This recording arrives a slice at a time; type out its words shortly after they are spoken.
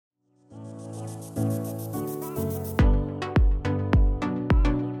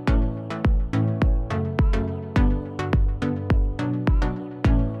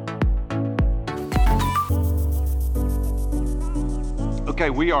Okay,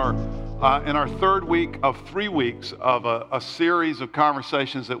 we are in our third week of 3 weeks of a series of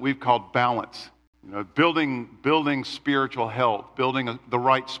conversations that we've called Balance. You know, building spiritual health, building the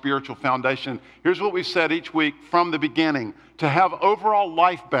right spiritual foundation. Here's what we've said each week from the beginning: to have overall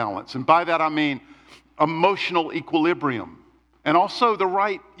life balance, and by that I mean emotional equilibrium, and also the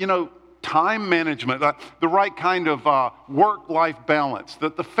right, time management, the right kind of work-life balance.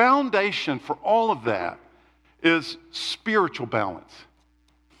 That the foundation for all of that is spiritual balance.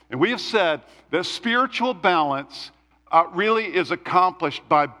 And we have said that spiritual balance really is accomplished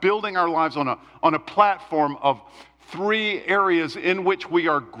by building our lives on a platform of 3 areas in which we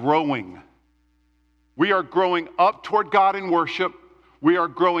are growing. We are growing up toward God in worship, we are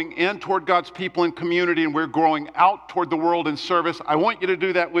growing in toward God's people and community, and we're growing out toward the world in service. I want you to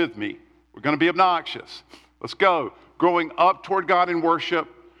do that with me. We're going to be obnoxious. Let's go. Growing up toward God in worship,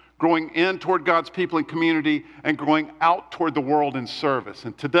 growing in toward God's people and community, and growing out toward the world in service.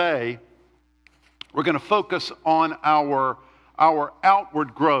 And today, we're going to focus on our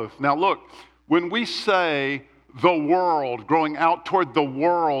outward growth. Now look, when we say the world, growing out toward the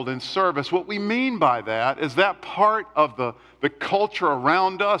world in service, what we mean by that is that part of the culture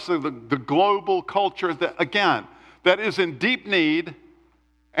around us, the global culture that, again, that is in deep need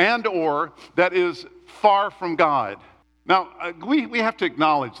and or that is far from God. Now, we have to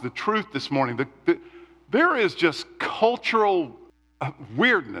acknowledge the truth this morning. There is just cultural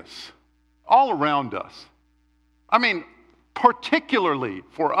weirdness all around us. I mean, particularly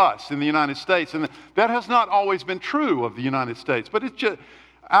for us in the United States. And that has not always been true of the United States. But it's just,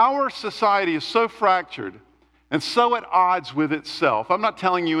 our society is so fractured and so at odds with itself. I'm not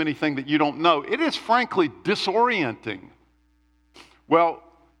telling you anything that you don't know. It is frankly disorienting. Well,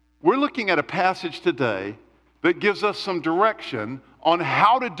 we're looking at a passage today that gives us some direction on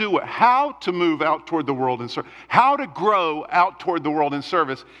how to do it, how to move out toward the world in service, how to grow out toward the world in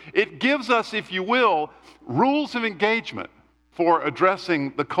service. It gives us, if you will, rules of engagement for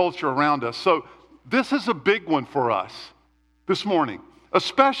addressing the culture around us. So this is a big one for us this morning,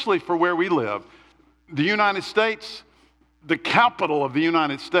 especially for where we live. The United States, the capital of the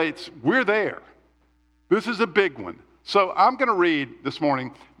United States, we're there. This is a big one. So I'm going to read this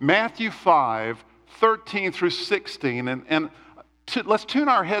morning Matthew 5, 13 through 16, and let's tune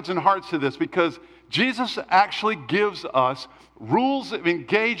our heads and hearts to this, because Jesus actually gives us rules of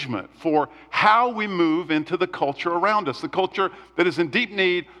engagement for how we move into the culture around us, the culture that is in deep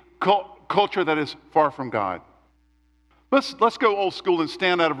need, culture that is far from God. Let's go old school and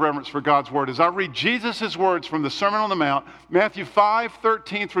stand out of reverence for God's word as I read Jesus' words from the Sermon on the Mount, Matthew 5,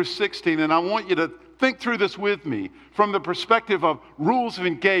 13 through 16, and I want you to think through this with me from the perspective of rules of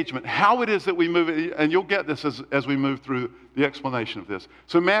engagement, how it is that we move, and you'll get this as we move through the explanation of this.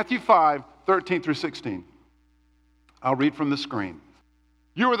 So Matthew 5, 13 through 16. I'll read from the screen.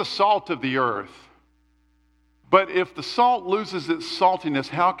 You are the salt of the earth. But if the salt loses its saltiness,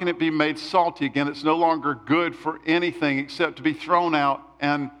 how can it be made salty again? It's no longer good for anything except to be thrown out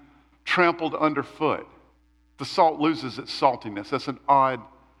and trampled underfoot. The salt loses its saltiness. That's an odd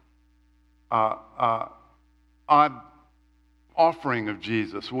offering of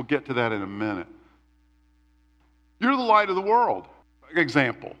Jesus. We'll get to that in a minute. You're the light of the world.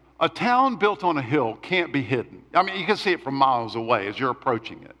 Example, a town built on a hill can't be hidden. I mean, you can see it from miles away as you're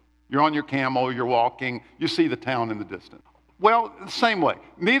approaching it. You're on your camel, you're walking, you see the town in the distance. Well, the same way.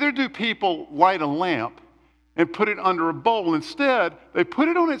 Neither do people light a lamp and put it under a bowl. Instead, they put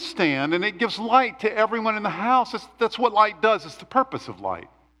it on its stand and it gives light to everyone in the house. That's what light does. It's the purpose of light.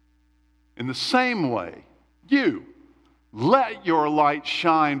 In the same way, you let your light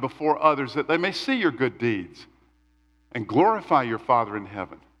shine before others that they may see your good deeds and glorify your Father in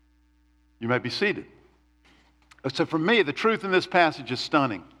heaven. You may be seated. So for me, the truth in this passage is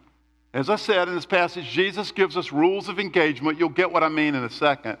stunning. As I said, in this passage, Jesus gives us rules of engagement. You'll get what I mean in a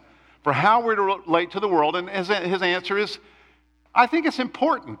second. For how we're to relate to the world. And his answer is, I think it's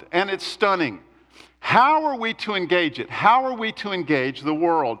important and it's stunning. How are we to engage it? How are we to engage the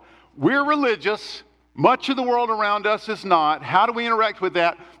world? We're religious. Much of the world around us is not. How do we interact with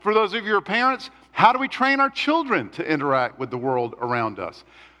that? For those of you who are parents, how do we train our children to interact with the world around us?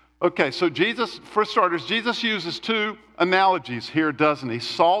 Okay, so Jesus, for starters, Jesus uses 2 analogies here, doesn't he?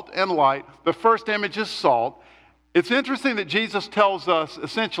 Salt and light. The first image is salt. It's interesting that Jesus tells us,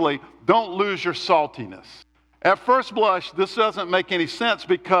 essentially, don't lose your saltiness. At first blush, this doesn't make any sense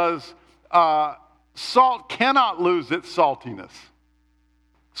because salt cannot lose its saltiness.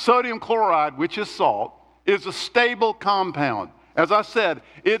 Sodium chloride, which is salt, is a stable compound. As I said,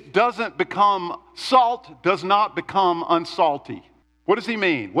 salt does not become unsalty. What does he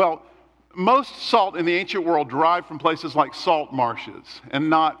mean? Well, most salt in the ancient world derived from places like salt marshes and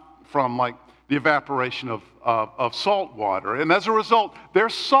not from like the evaporation of salt water. And as a result, their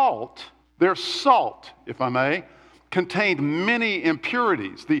salt, if I may, contained many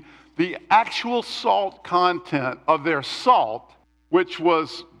impurities. The actual salt content of their salt,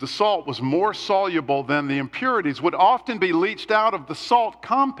 the salt was more soluble than the impurities, would often be leached out of the salt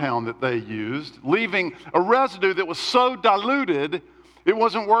compound that they used, leaving a residue that was so diluted it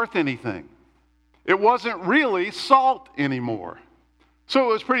wasn't worth anything. It wasn't really salt anymore. So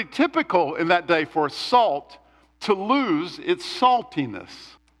it was pretty typical in that day for salt to lose its saltiness.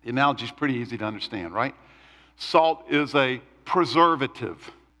 The analogy is pretty easy to understand, right? Salt is a preservative.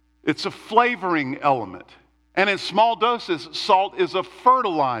 It's a flavoring element. And in small doses, salt is a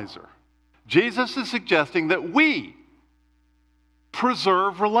fertilizer. Jesus is suggesting that we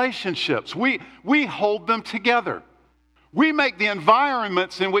preserve relationships. We hold them together. We make the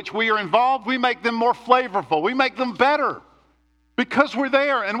environments in which we are involved, we make them more flavorful. We make them better because we're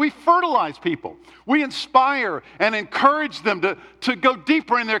there, and we fertilize people. We inspire and encourage them to go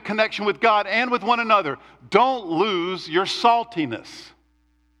deeper in their connection with God and with one another. Don't lose your saltiness.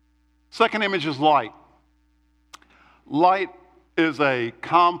 Second image is light. Light is a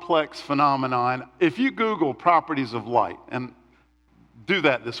complex phenomenon. If you Google properties of light, and do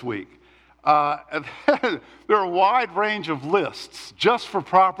that this week, there are a wide range of lists just for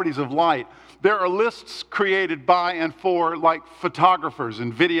properties of light. There are lists created by and for like photographers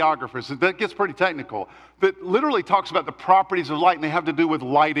and videographers. That gets pretty technical. That literally talks about the properties of light, and they have to do with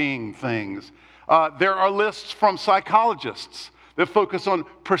lighting things. There are lists from psychologists that focus on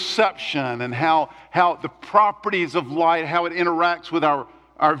perception and how the properties of light, how it interacts with our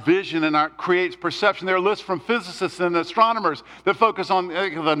vision and creates perception. There are lists from physicists and astronomers that focus on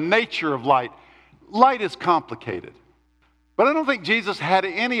the nature of light. Light is complicated. But I don't think Jesus had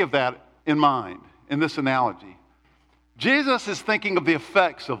any of that in mind in this analogy. Jesus is thinking of the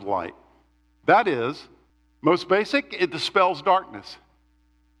effects of light. That is, most basic, it dispels darkness.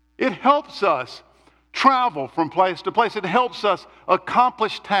 It helps us travel from place to place. It helps us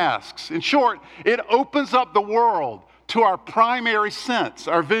accomplish tasks. In short, it opens up the world to our primary sense,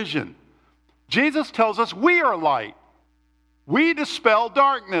 our vision. Jesus tells us we are light. We dispel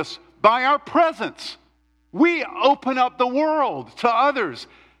darkness by our presence. We open up the world to others.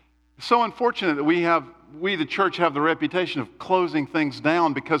 It's so unfortunate that we, the church, have the reputation of closing things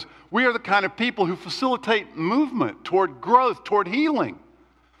down because we are the kind of people who facilitate movement toward growth, toward healing.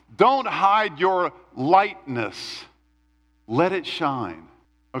 Don't hide your lightness. Let it shine.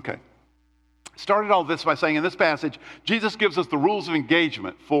 Okay. Started all this by saying in this passage, Jesus gives us the rules of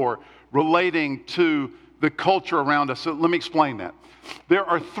engagement for relating to the culture around us. So let me explain that. There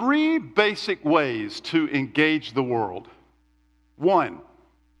are three basic ways to engage the world. One,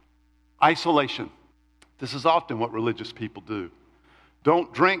 isolation. This is often what religious people do.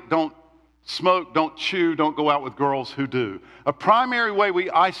 Don't drink, don't smoke, don't chew, don't go out with girls who do. A primary way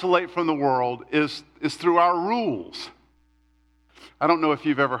we isolate from the world is through our rules. I don't know if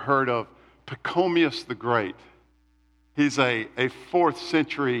you've ever heard of Pachomius the Great. He's a 4th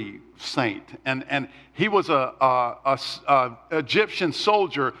century saint, and he was a Egyptian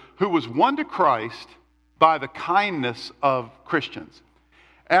soldier who was won to Christ by the kindness of Christians.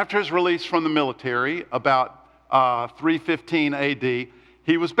 After his release from the military, about 315 AD,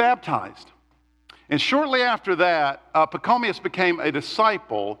 he was baptized. And shortly after that, Pachomius became a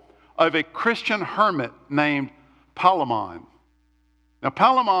disciple of a Christian hermit named Palamon. Now,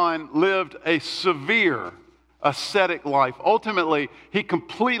 Palamon lived a severe ascetic life. Ultimately, he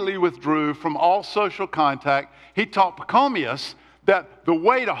completely withdrew from all social contact. He taught Pachomius that the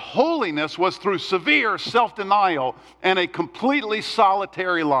way to holiness was through severe self-denial and a completely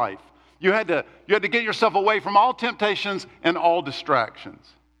solitary life. You had to get yourself away from all temptations and all distractions.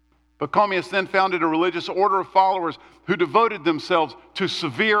 Pachomius then founded a religious order of followers who devoted themselves to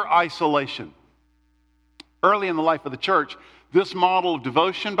severe isolation. Early in the life of the church, this model of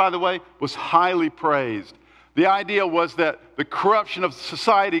devotion, by the way, was highly praised. The idea was that the corruption of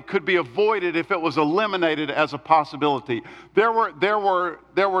society could be avoided if it was eliminated as a possibility. There were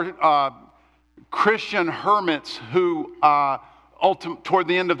Christian hermits who, toward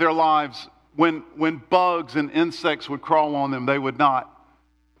the end of their lives, when bugs and insects would crawl on them, they would not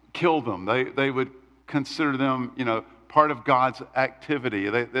kill them. They would consider them, part of God's activity.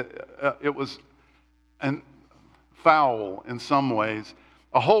 It was foul in some ways.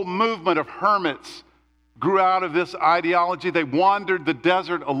 A whole movement of hermits grew out of this ideology. They wandered the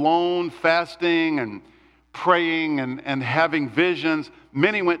desert alone, fasting and praying and having visions.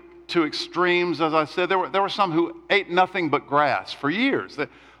 Many went to extremes, as I said. There were some who ate nothing but grass for years.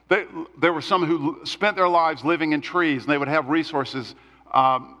 There were some who spent their lives living in trees, and they would have resources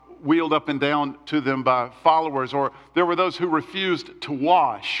wheeled up and down to them by followers, or there were those who refused to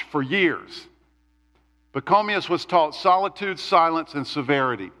wash for years. Pachomius was taught solitude, silence, and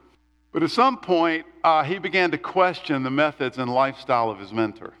severity. But at some point, he began to question the methods and lifestyle of his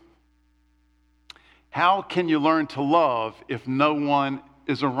mentor. How can you learn to love if no one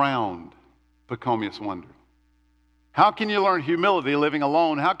is around? Pachomius wondered. How can you learn humility living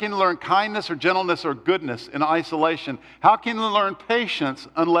alone? How can you learn kindness or gentleness or goodness in isolation? How can you learn patience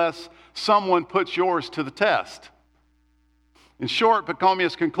unless someone puts yours to the test? In short,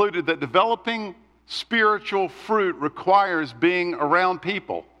 Pachomius concluded that developing spiritual fruit requires being around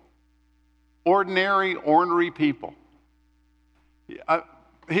people, ordinary, ornery people.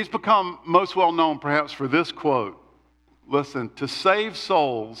 He's become most well known perhaps for this quote. Listen, to save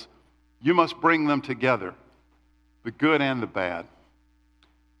souls, you must bring them together, the good and the bad.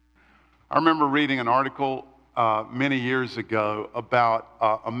 I remember reading an article many years ago about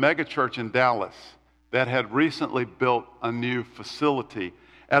a megachurch in Dallas that had recently built a new facility.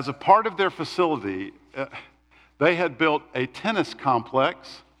 As a part of their facility, they had built a tennis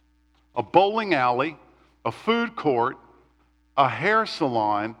complex, a bowling alley, a food court, a hair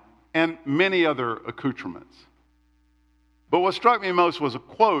salon, and many other accoutrements. But what struck me most was a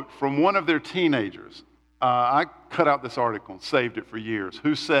quote from one of their teenagers. I cut out this article and saved it for years,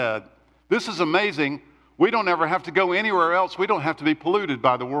 who said, "This is amazing. We don't ever have to go anywhere else. We don't have to be polluted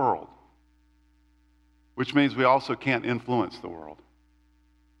by the world." Which means we also can't influence the world.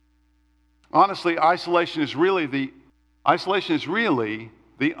 Honestly, isolation is really the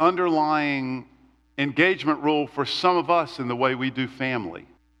underlying engagement rule for some of us in the way we do family.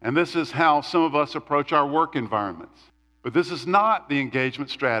 And this is how some of us approach our work environments. But this is not the engagement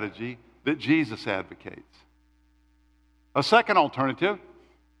strategy that Jesus advocates. A second alternative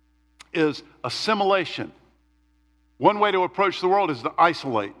is assimilation. One way to approach the world is to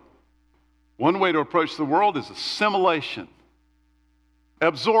isolate. One way to approach the world is assimilation.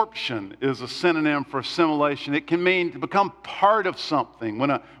 Absorption is a synonym for assimilation. It can mean to become part of something.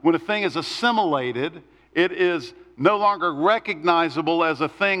 When a thing is assimilated, it is no longer recognizable as a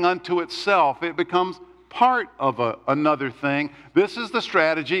thing unto itself. It becomes part of another thing. This is the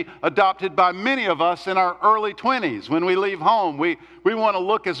strategy adopted by many of us in our early 20s. When we leave home, we want to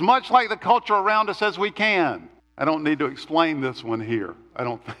look as much like the culture around us as we can. I don't need to explain this one here. I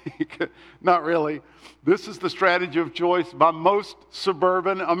don't think. Not really. This is the strategy of choice by most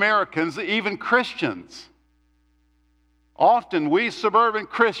suburban Americans, even Christians. Often we suburban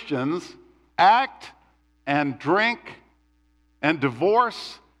Christians act and drink and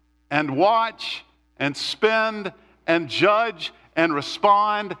divorce and watch and spend and judge and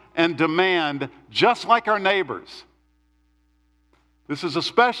respond and demand just like our neighbors. This is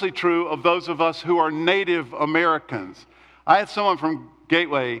especially true of those of us who are Native Americans. I had someone from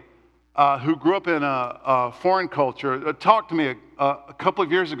Gateway who grew up in a foreign culture talk to me a couple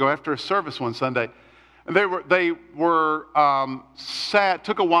of years ago after a service one Sunday. And they were sad. It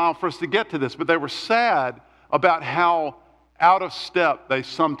took a while for us to get to this, but they were sad about how out of step they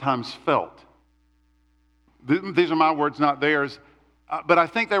sometimes felt. These are my words, not theirs. But I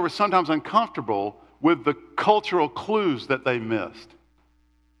think they were sometimes uncomfortable with the cultural clues that they missed.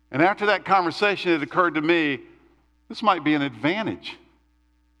 And after that conversation, it occurred to me, this might be an advantage.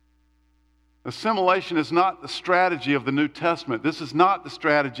 Assimilation is not the strategy of the New Testament. This is not the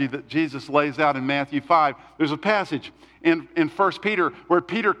strategy that Jesus lays out in Matthew 5. There's a passage in 1 Peter where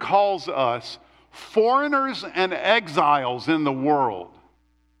Peter calls us foreigners and exiles in the world.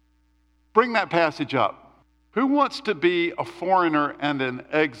 Bring that passage up. Who wants to be a foreigner and an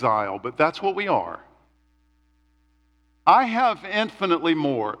exile? But that's what we are. I have infinitely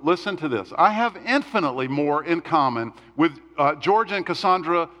more, listen to this, I have infinitely more in common with George and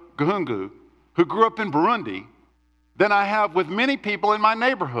Cassandra Gahungu, who grew up in Burundi, than I have with many people in my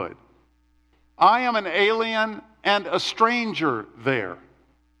neighborhood. I am an alien and a stranger there.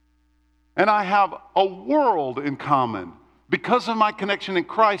 And I have a world in common. Because of my connection in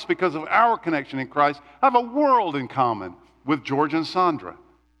Christ, because of our connection in Christ, I have a world in common with George and Sandra.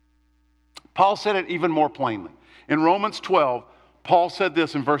 Paul said it even more plainly. In Romans 12, Paul said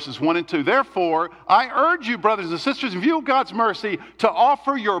this in verses 1 and 2. Therefore, I urge you, brothers and sisters, in view of God's mercy, to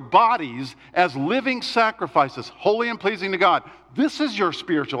offer your bodies as living sacrifices, holy and pleasing to God. This is your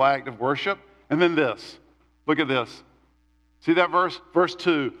spiritual act of worship. And then this. Look at this. See that verse? Verse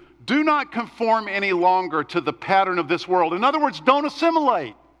 2. Do not conform any longer to the pattern of this world. In other words, don't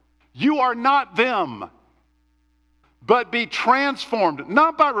assimilate. You are not them. But be transformed,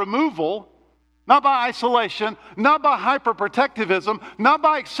 not by removal, Not by isolation, not by hyperprotectivism, not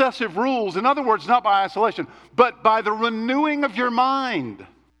by excessive rules. In other words, not by isolation, but by the renewing of your mind.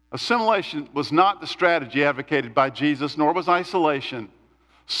 Assimilation was not the strategy advocated by Jesus, nor was isolation.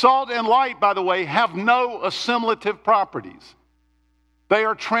 Salt and light, by the way, have no assimilative properties. They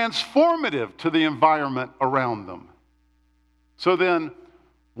are transformative to the environment around them. So then,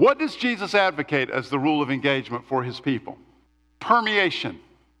 what does Jesus advocate as the rule of engagement for his people? Permeation.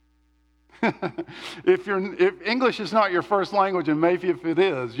 If English is not your first language, and maybe if it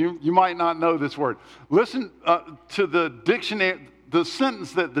is, you might not know this word. Listen to the dictionary, the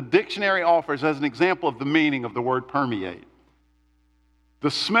sentence that the dictionary offers as an example of the meaning of the word permeate.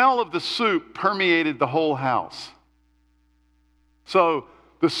 The smell of the soup permeated the whole house. So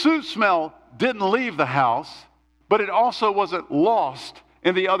the soup smell didn't leave the house, but it also wasn't lost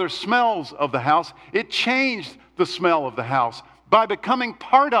in the other smells of the house. It changed the smell of the house by becoming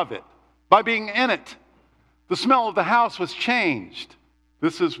part of it, by being in it. The smell of the house was changed.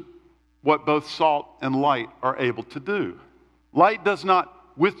 This is what both salt and light are able to do. Light does not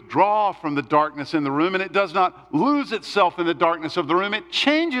withdraw from the darkness in the room, and it does not lose itself in the darkness of the room. It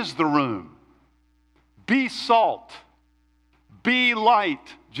changes the room. Be salt. Be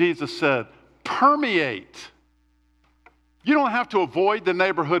light, Jesus said. Permeate. You don't have to avoid the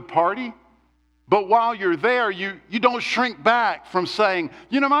neighborhood party, but while you're there, you don't shrink back from saying,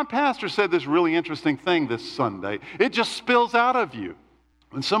 my pastor said this really interesting thing this Sunday. It just spills out of you.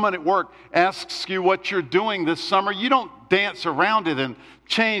 When someone at work asks you what you're doing this summer, you don't dance around it and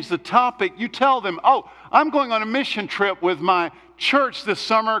change the topic. You tell them, I'm going on a mission trip with my church this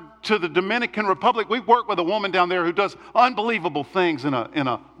summer to the Dominican Republic. We work with a woman down there who does unbelievable things in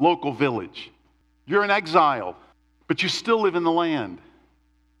a local village. You're in exile, but you still live in the land.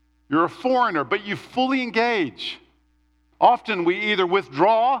 You're a foreigner, but you fully engage. Often we either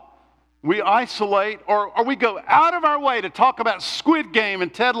withdraw, we isolate, or we go out of our way to talk about Squid Game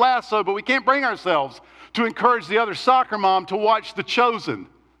and Ted Lasso, but we can't bring ourselves to encourage the other soccer mom to watch The Chosen.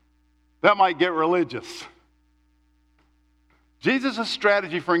 That might get religious. Jesus'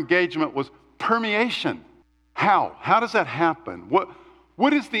 strategy for engagement was permeation. How? How does that happen?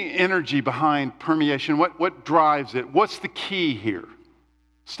 What is the energy behind permeation? What drives it? What's the key here?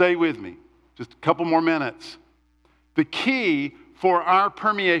 Stay with me. Just a couple more minutes. The key for our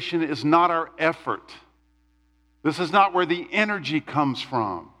permeation is not our effort. This is not where the energy comes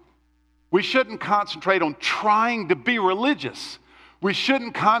from. We shouldn't concentrate on trying to be religious. We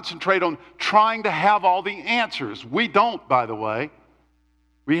shouldn't concentrate on trying to have all the answers. We don't, by the way.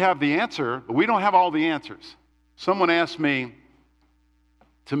 We have the answer, but we don't have all the answers. Someone asked me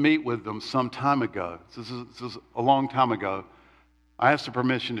to meet with them some time ago. This is a long time ago. I asked for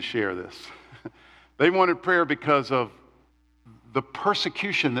permission to share this. They wanted prayer because of the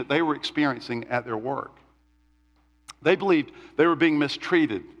persecution that they were experiencing at their work. They believed they were being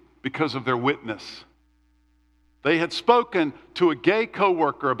mistreated because of their witness. They had spoken to a gay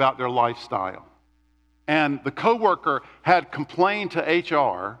coworker about their lifestyle, and the coworker had complained to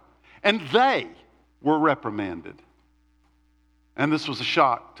HR, and they were reprimanded. And this was a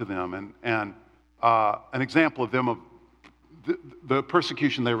shock to them, and an example of them of the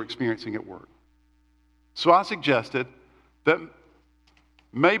persecution they were experiencing at work. So I suggested that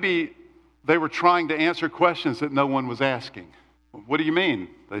maybe they were trying to answer questions that no one was asking. What do you mean?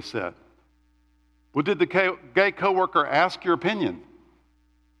 They said. Well, did the gay coworker ask your opinion?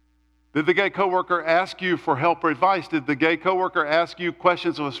 Did the gay coworker ask you for help or advice? Did the gay coworker ask you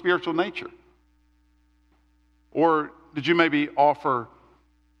questions of a spiritual nature? Or did you maybe offer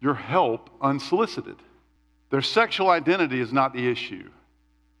your help unsolicited? Their sexual identity is not the issue.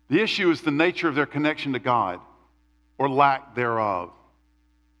 The issue is the nature of their connection to God, or lack thereof.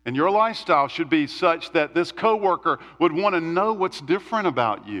 And your lifestyle should be such that this coworker would want to know what's different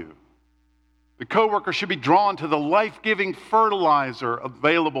about you. The coworker should be drawn to the life-giving fertilizer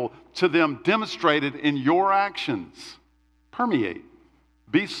available to them, demonstrated in your actions. Permeate.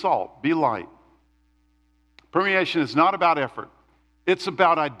 Be salt. Be light. Permeation is not about effort. It's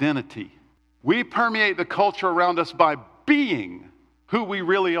about identity. We permeate the culture around us by being who we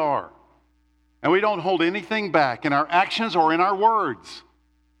really are. And we don't hold anything back in our actions or in our words.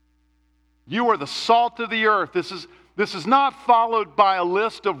 You are the salt of the earth. This is not followed by a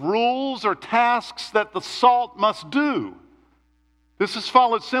list of rules or tasks that the salt must do. This is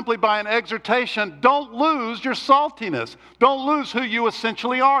followed simply by an exhortation. Don't lose your saltiness. Don't lose who you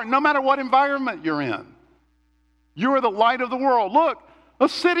essentially are, no matter what environment you're in. You are the light of the world. Look, a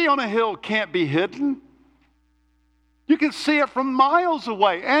city on a hill can't be hidden. You can see it from miles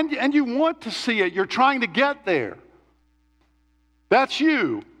away, and you want to see it. You're trying to get there. That's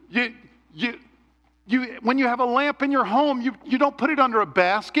you. When you have a lamp in your home, you don't put it under a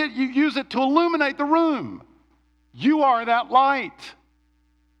basket. You use it to illuminate the room. You are that light.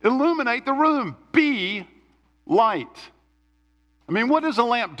 Illuminate the room. Be light. I mean, what does a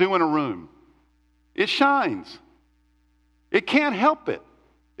lamp do in a room? It shines. It can't help it.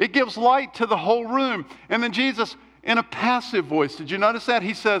 It gives light to the whole room. And then Jesus, in a passive voice, did you notice that?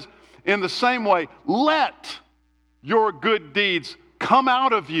 He says, in the same way, let your good deeds come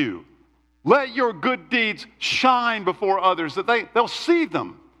out of you. Let your good deeds shine before others, that they'll see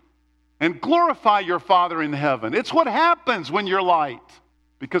them and glorify your Father in heaven. It's what happens when you're light.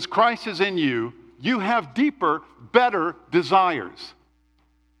 Because Christ is in you, you have deeper, better desires.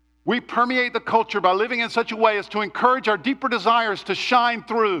 We permeate the culture by living in such a way as to encourage our deeper desires to shine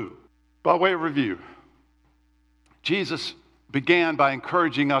through. By way of review, Jesus began by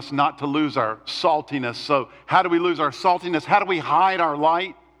encouraging us not to lose our saltiness. So how do we lose our saltiness? How do we hide our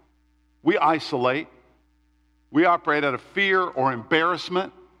light? We isolate. We operate out of fear or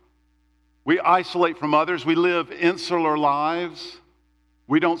embarrassment. We isolate from others. We live insular lives.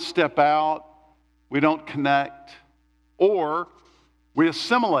 We don't step out. We don't connect. Or we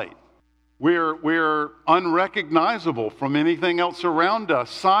assimilate. We're unrecognizable from anything else around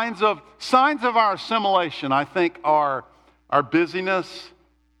us. Signs of our assimilation, I think, are our busyness,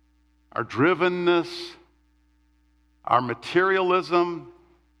 our drivenness, our materialism,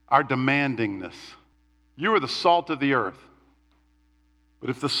 our demandingness. You are the salt of the earth. But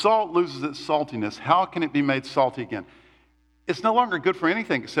if the salt loses its saltiness, how can it be made salty again? It's no longer good for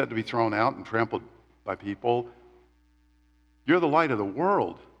anything except to be thrown out and trampled by people. You're the light of the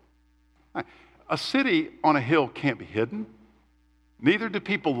world. A city on a hill can't be hidden. Neither do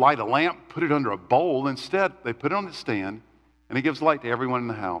people light a lamp, put it under a bowl. Instead, they put it on a stand, and it gives light to everyone in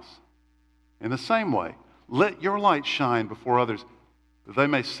the house. In the same way, let your light shine before others, that they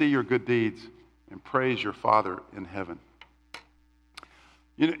may see your good deeds and praise your Father in heaven.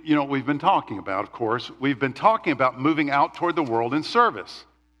 You know what we've been talking about, of course. We've been talking about moving out toward the world in service.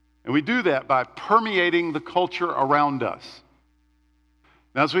 And we do that by permeating the culture around us.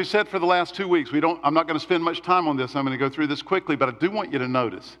 Now, as we've said for the last 2 weeks, I'm not going to spend much time on this. I'm going to go through this quickly, but I do want you to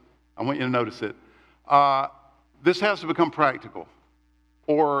notice. I want you to notice it. This has to become practical,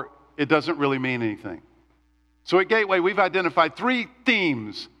 or it doesn't really mean anything. So at Gateway, we've identified 3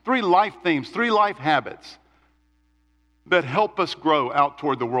 themes, 3 life themes, 3 life habits that help us grow out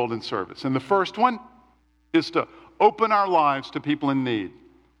toward the world in service. And the first one is to open our lives to people in need.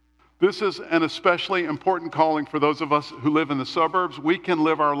 This is an especially important calling for those of us who live in the suburbs. We can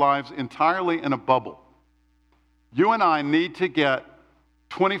live our lives entirely in a bubble. You and I need to get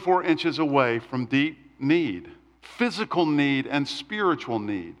 24 inches away from deep need, physical need and spiritual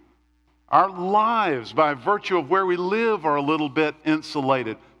need. Our lives, by virtue of where we live, are a little bit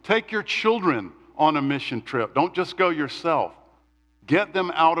insulated. Take your children on a mission trip. Don't just go yourself. Get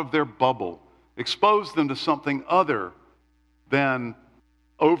them out of their bubble. Expose them to something other than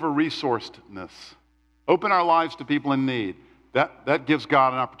over-resourcedness. Open our lives to people in need. That gives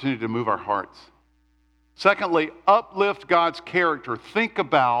God an opportunity to move our hearts. Secondly, uplift God's character. Think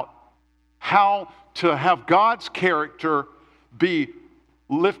about how to have God's character be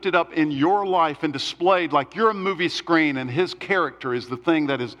lifted up in your life and displayed like you're a movie screen and His character is the thing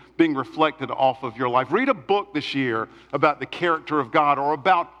that is being reflected off of your life. Read a book this year about the character of God or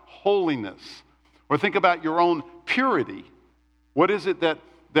about holiness. Or think about your own purity. What is it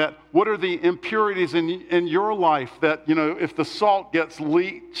what are the impurities in your life that, if the salt gets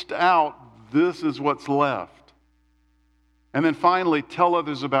leached out, this is what's left. And then finally, tell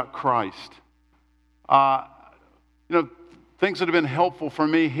others about Christ. Things that have been helpful for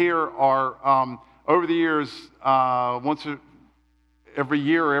me here are, over the years, once every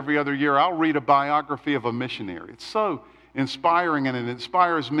year or every other year, I'll read a biography of a missionary. It's so inspiring, and it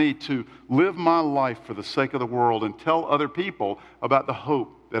inspires me to live my life for the sake of the world and tell other people about the hope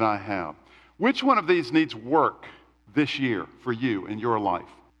that I have. Which one of these needs work this year for you in your life?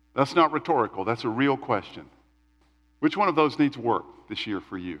 That's not rhetorical. That's a real question. Which one of those needs work this year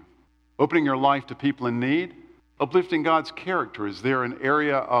for you? Opening your life to people in need? Uplifting God's character? Is there an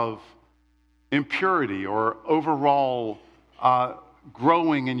area of impurity or overall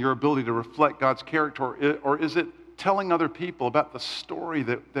growing in your ability to reflect God's character? Or is it telling other people about the story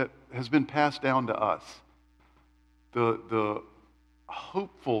that has been passed down to us? The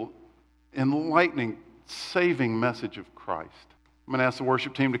hopeful, enlightening, saving message of Christ. I'm going to ask the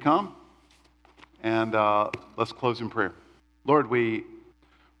worship team to come, and let's close in prayer. Lord, we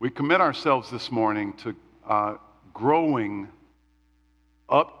commit ourselves this morning to growing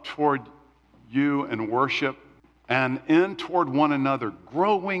up toward you in worship and in toward one another,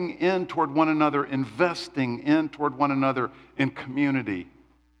 growing in toward one another, investing in toward one another in community,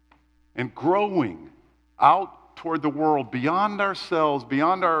 and growing out toward the world, beyond ourselves,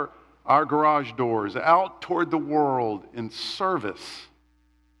 beyond our garage doors, out toward the world in service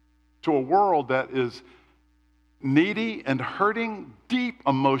to a world that is needy and hurting, deep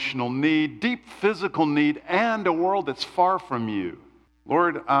emotional need, deep physical need, and a world that's far from you.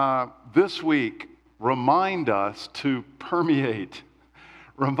 Lord, this week, remind us to permeate.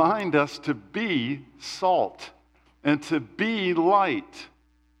 Remind us to be salt and to be light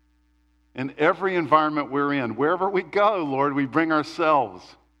in every environment we're in. Wherever we go, Lord, we bring ourselves.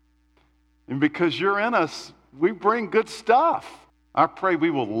 And because you're in us, we bring good stuff. I pray we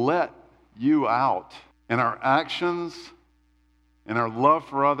will let you out in our actions, in our love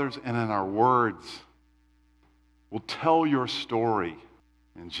for others, and in our words. We'll tell your story.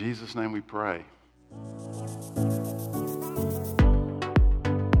 In Jesus' name we pray.